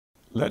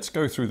Let's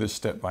go through this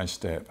step by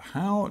step.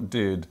 How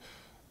did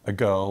a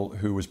girl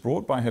who was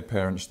brought by her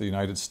parents to the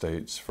United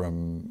States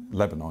from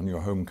Lebanon,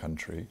 your home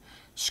country,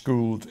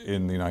 schooled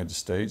in the United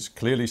States,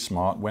 clearly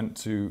smart, went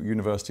to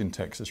university in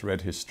Texas,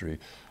 read history.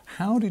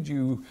 How did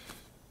you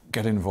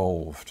get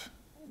involved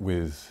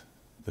with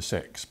the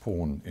sex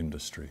porn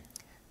industry?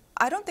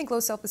 I don't think low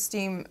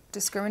self-esteem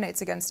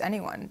discriminates against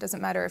anyone. It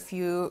doesn't matter if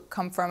you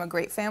come from a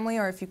great family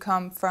or if you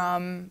come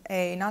from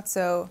a not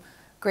so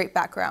great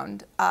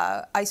background.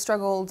 I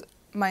struggled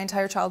my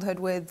entire childhood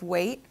with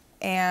weight,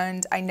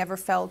 and I never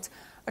felt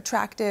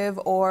attractive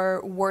or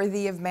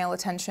worthy of male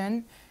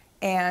attention.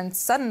 And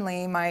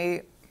suddenly,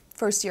 my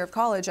first year of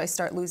college, I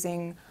start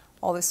losing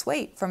all this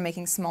weight from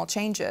making small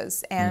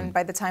changes. And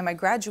by the time I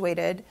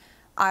graduated,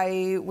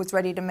 I was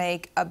ready to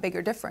make a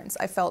bigger difference.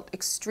 I felt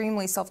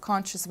extremely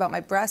self-conscious about my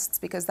breasts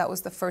because that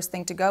was the first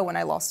thing to go when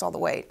I lost all the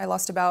weight. I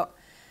lost about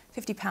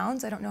 50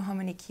 pounds. I don't know how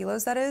many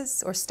kilos that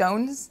is, or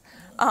stones.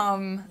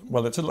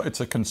 Well, it's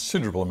a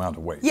considerable amount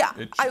of weight. Yeah.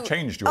 It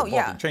changed your body,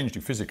 yeah. It changed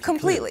you physically.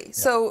 Completely. Yeah.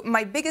 So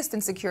my biggest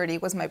insecurity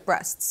was my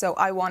breasts. So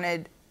I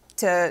wanted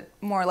to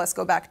more or less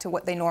go back to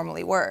what they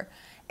normally were.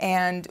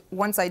 And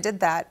once I did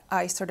that,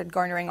 I started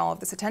garnering all of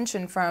this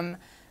attention from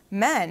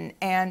men,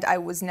 and I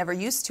was never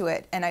used to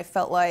it. And I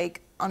felt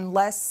like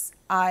unless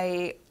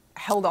I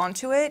held on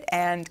to it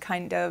and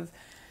kind of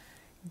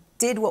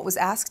did what was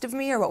asked of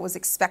me or what was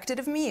expected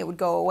of me, it would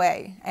go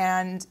away.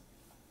 And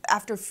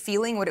after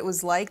feeling what it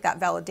was like, that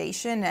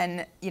validation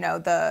and, you know,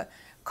 the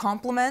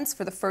compliments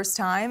for the first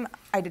time,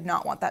 I did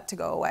not want that to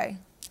go away.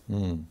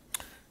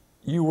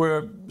 You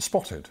were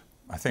spotted,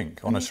 I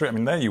think, on a street. I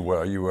mean, there you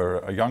were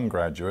a young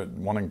graduate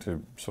wanting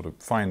to sort of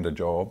find a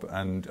job,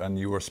 and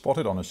you were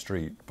spotted on a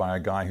street by a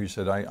guy who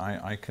said,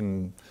 I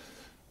can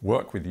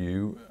work with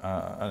you,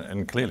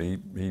 and clearly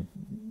he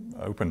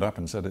opened up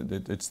and said,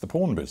 it's the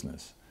porn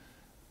business.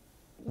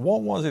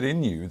 What was it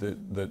in you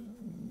that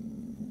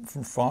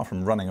far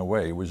from running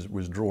away,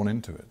 was drawn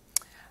into it?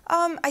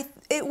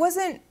 It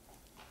wasn't,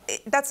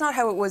 that's not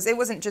how it was. It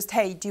wasn't just,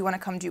 hey, do you want to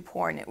come do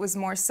porn? It was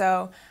more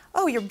so,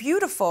 oh, you're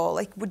beautiful.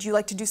 Like, would you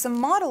like to do some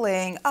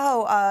modeling?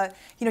 Oh,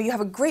 you know, you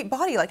have a great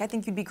body. Like, I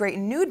think you'd be great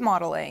in nude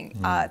modeling.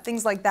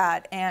 Things like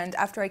that. And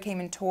after I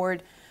came and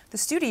toured the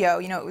studio,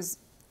 you know, it was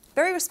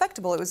very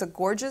respectable. It was a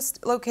gorgeous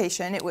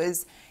location. It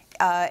was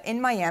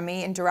in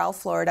Miami, in Doral,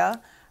 Florida.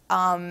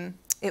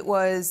 It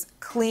was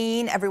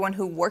clean. Everyone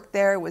who worked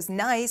there was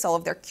nice. All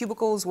of their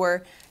cubicles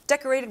were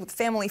decorated with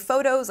family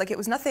photos. Like, it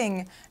was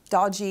nothing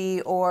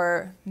dodgy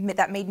or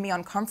that made me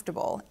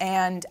uncomfortable.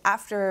 And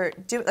after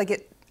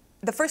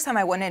the first time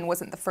I went in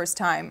wasn't the first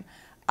time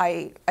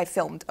I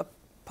filmed a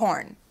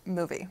porn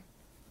movie.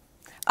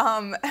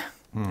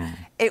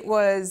 It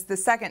was the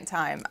second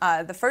time.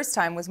 The first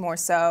time was more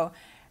so,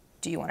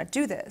 do you want to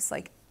do this?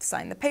 Like,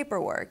 sign the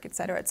paperwork, et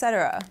cetera, et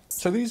cetera.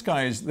 So these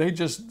guys, they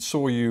just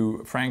saw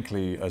you,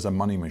 frankly, as a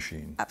money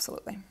machine.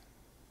 Absolutely.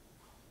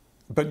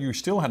 But you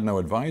still had no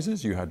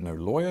advisors, you had no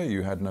lawyer,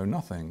 you had no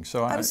nothing.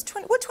 So what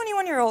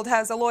 21-year-old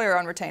has a lawyer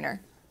on retainer?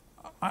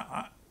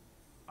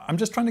 I'm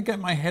just trying to get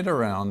my head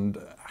around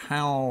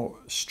how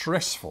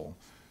stressful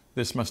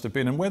this must have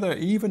been, and whether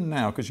even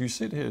now, because you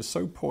sit here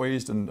so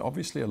poised, and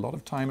obviously a lot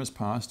of time has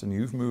passed and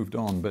you've moved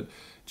on, but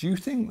do you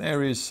think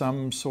there is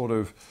some sort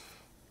of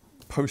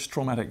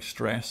post-traumatic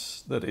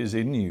stress that is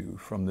in you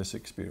from this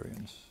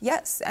experience?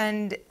 Yes,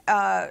 and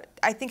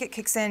I think it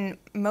kicks in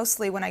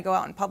mostly when I go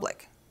out in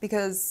public,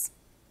 because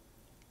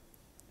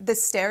the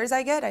stares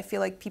I get, I feel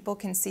like people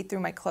can see through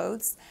my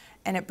clothes,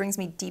 and it brings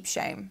me deep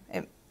shame.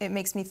 It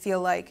makes me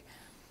feel like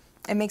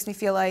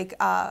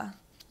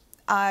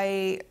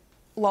I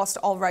lost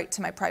all right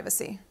to my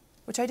privacy,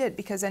 which I did,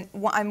 because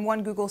I'm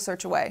one Google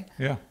search away.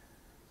 Yeah.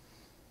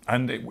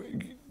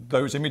 And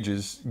those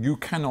images you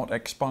cannot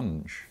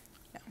expunge.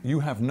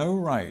 You have no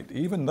right,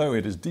 even though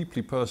it is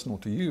deeply personal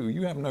to you,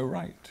 you have no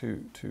right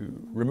to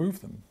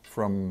remove them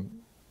from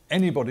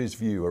anybody's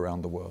view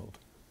around the world.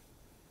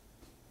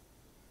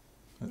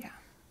 Yeah.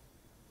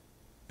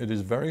 It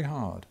is very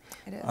hard.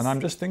 It is. And I'm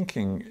just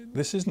thinking,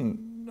 this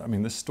isn't, I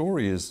mean, this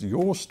story is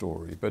your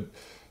story, but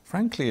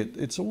frankly,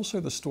 it's also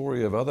the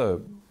story of other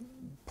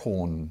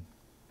porn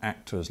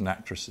actors and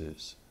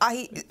actresses.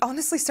 I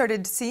honestly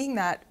started seeing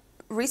that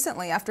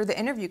recently after the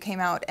interview came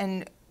out,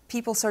 and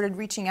people started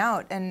reaching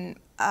out, and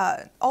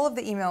all of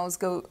the emails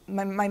go,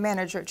 my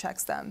manager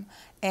checks them,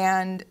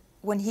 and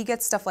when he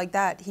gets stuff like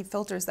that, he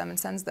filters them and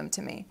sends them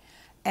to me.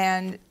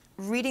 And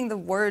reading the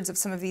words of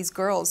some of these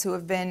girls who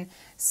have been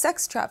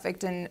sex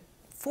trafficked and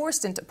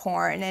forced into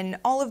porn, and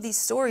all of these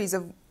stories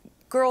of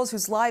girls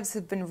whose lives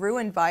have been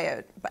ruined by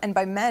it, and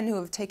by men who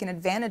have taken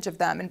advantage of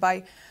them, and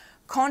by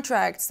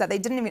contracts that they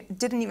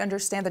didn't even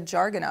understand the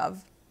jargon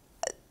of,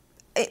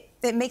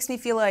 it makes me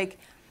feel like,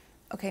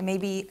 okay,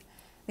 maybe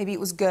it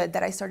was good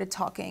that I started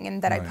talking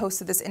and that I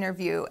posted this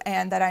interview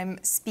and that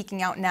I'm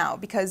speaking out now,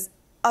 because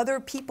other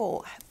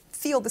people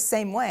feel the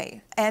same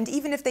way. And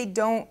even if they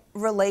don't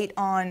relate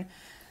on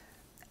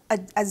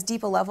as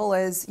deep a level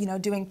as, you know,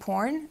 doing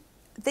porn,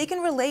 they can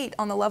relate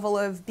on the level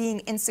of being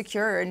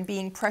insecure and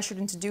being pressured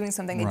into doing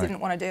something they didn't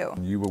want to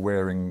do. You were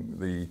wearing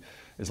the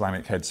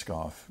Islamic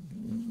headscarf,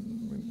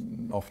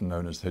 often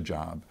known as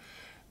hijab,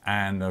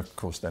 and of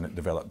course then it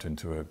developed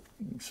into a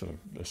sort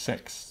of a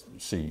sex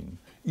scene.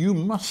 You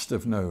must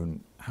have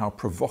known how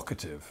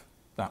provocative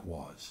that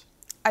was.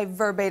 I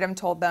verbatim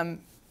told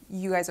them,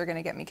 "You guys are going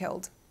to get me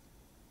killed."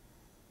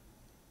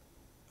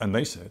 And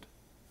they said?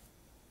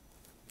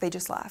 They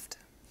just laughed.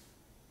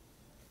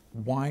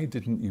 Why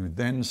didn't you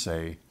then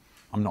say,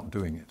 "I'm not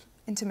doing it"?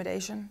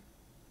 Intimidation.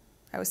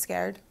 I was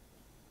scared.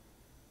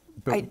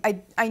 But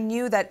I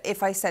knew that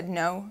if I said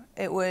no,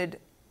 it would,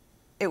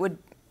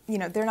 you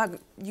know, they're not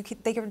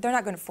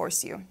going to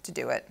force you to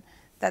do it.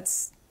 At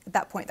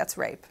that point, that's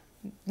rape.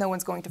 No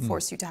one's going to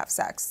force you to have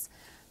sex.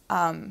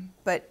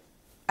 But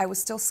I was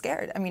still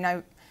scared. I mean,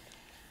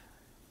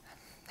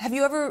 have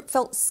you ever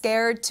felt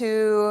scared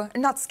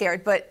not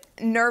scared, but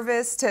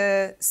nervous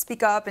to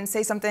speak up and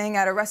say something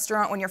at a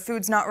restaurant when your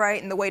food's not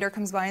right and the waiter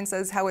comes by and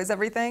says, "How is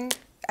everything?"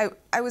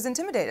 I was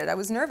intimidated. I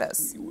was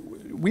nervous.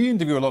 We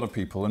interview a lot of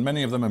people, and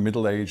many of them are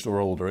middle-aged or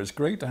older. It's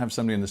great to have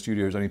somebody in the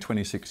studio who's only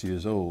 26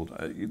 years old.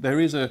 There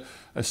is a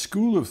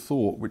school of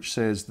thought which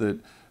says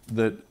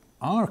that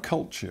our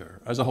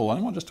culture as a whole,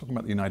 I'm not just talking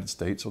about the United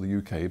States or the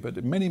UK,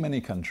 but many, many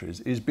countries,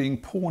 is being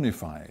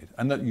pornified,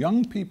 and that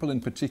young people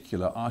in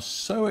particular are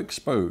so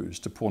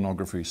exposed to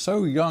pornography,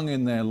 so young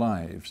in their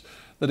lives,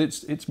 that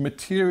it's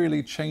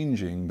materially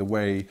changing the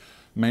way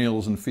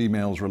males and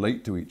females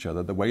relate to each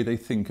other, the way they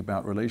think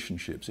about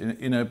relationships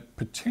in a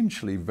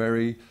potentially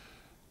very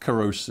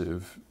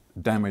corrosive,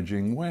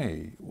 damaging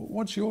way.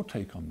 What's your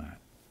take on that?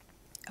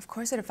 Of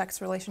course it affects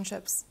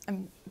relationships.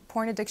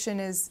 Porn addiction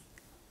is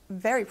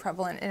very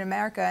prevalent in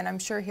America, and I'm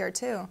sure here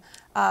too.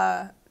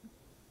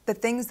 The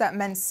things that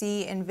men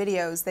see in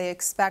videos, they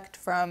expect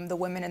from the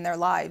women in their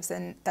lives,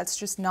 and that's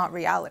just not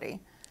reality.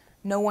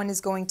 No one is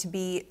going to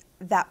be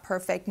that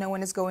perfect. No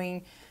one is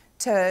going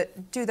to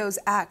do those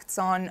acts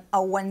on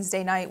a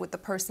Wednesday night with the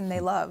person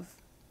they love.